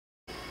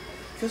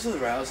because of the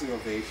rousing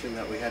ovation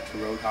that we had to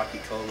Road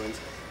Hockey Coleman's,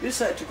 we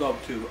decided to go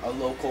up to a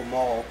local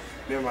mall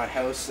near my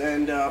house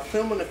and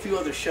film in a few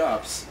other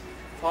shops.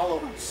 Follow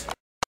us.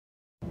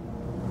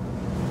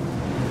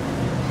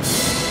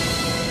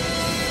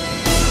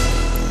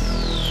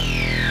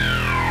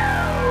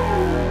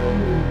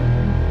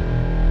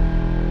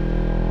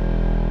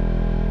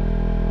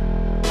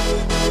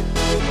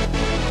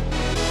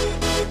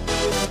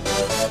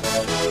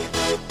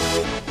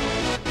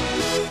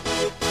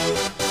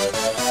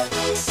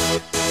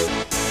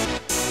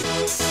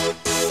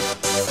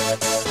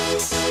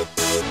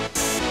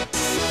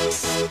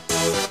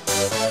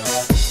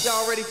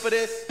 Y'all ready for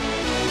this?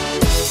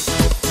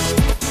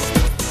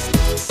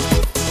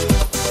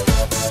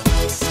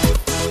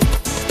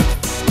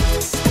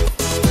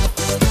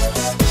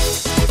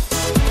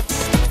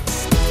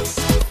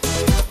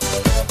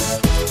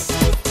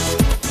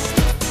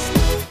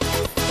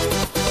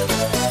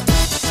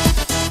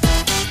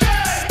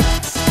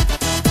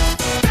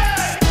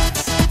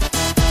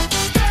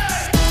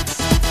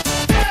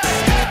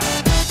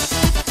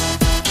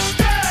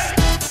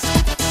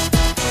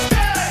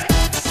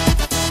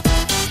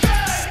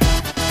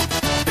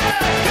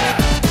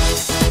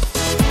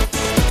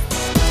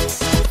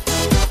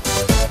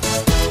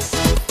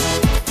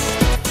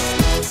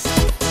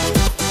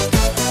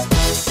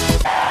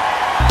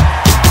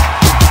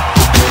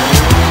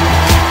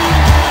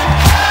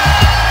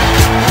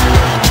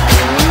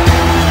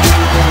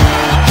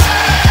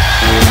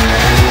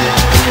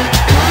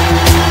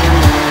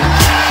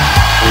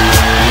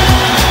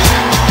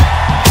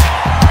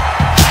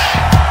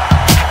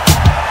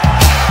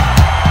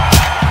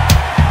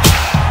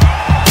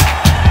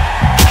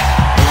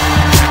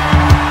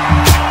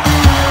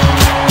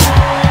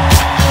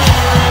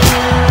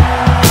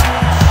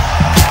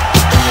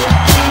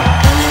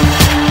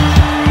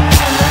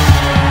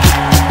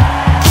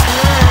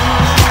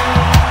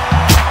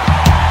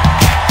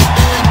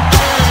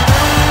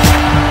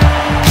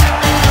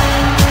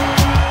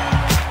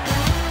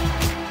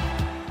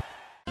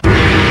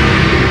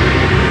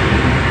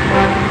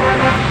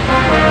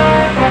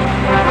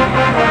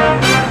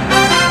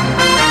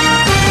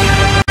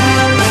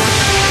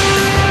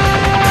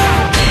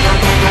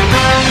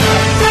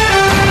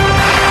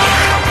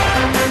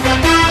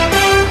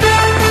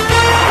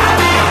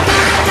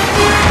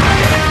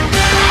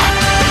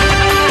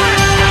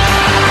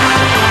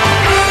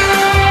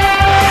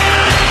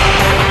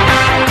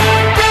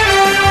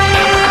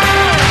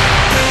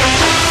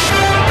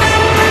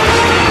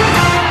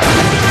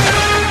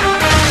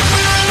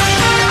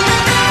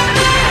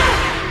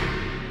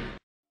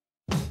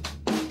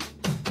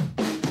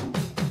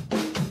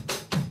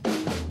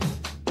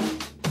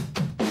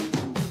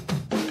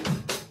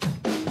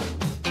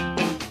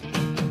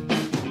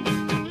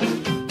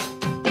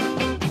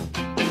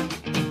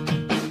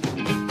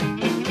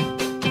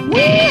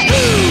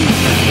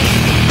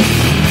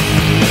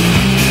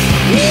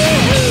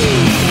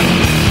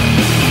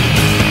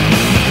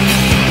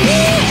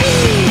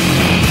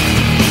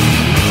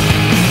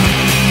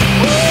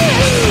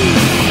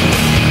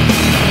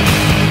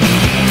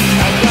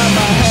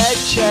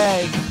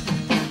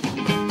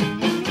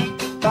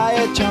 By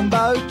a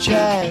jumbo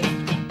jet.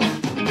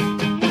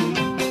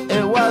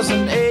 It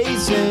wasn't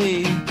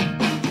easy,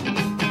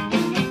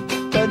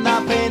 but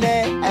nothing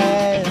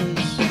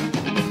is.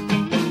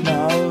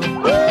 No.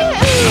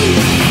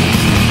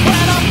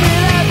 When I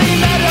feel heavy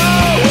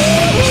metal,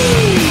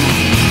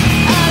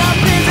 and I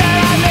feel that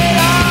I need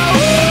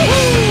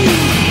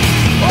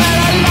when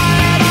I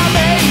lie and I'm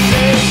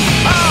easy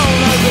all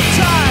of the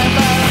time,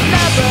 but I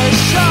never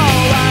show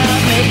when I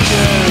need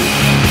you.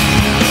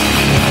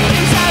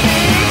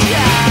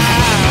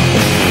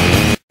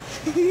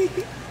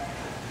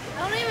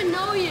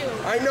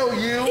 I know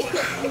you.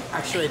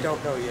 Actually, I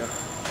don't know you. I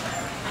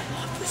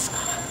love this guy.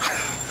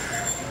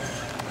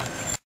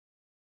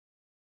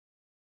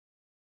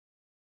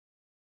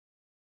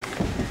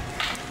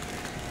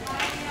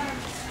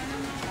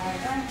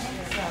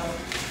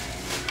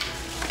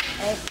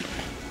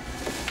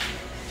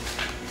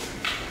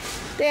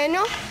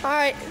 Daniel? All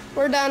right,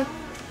 we're done.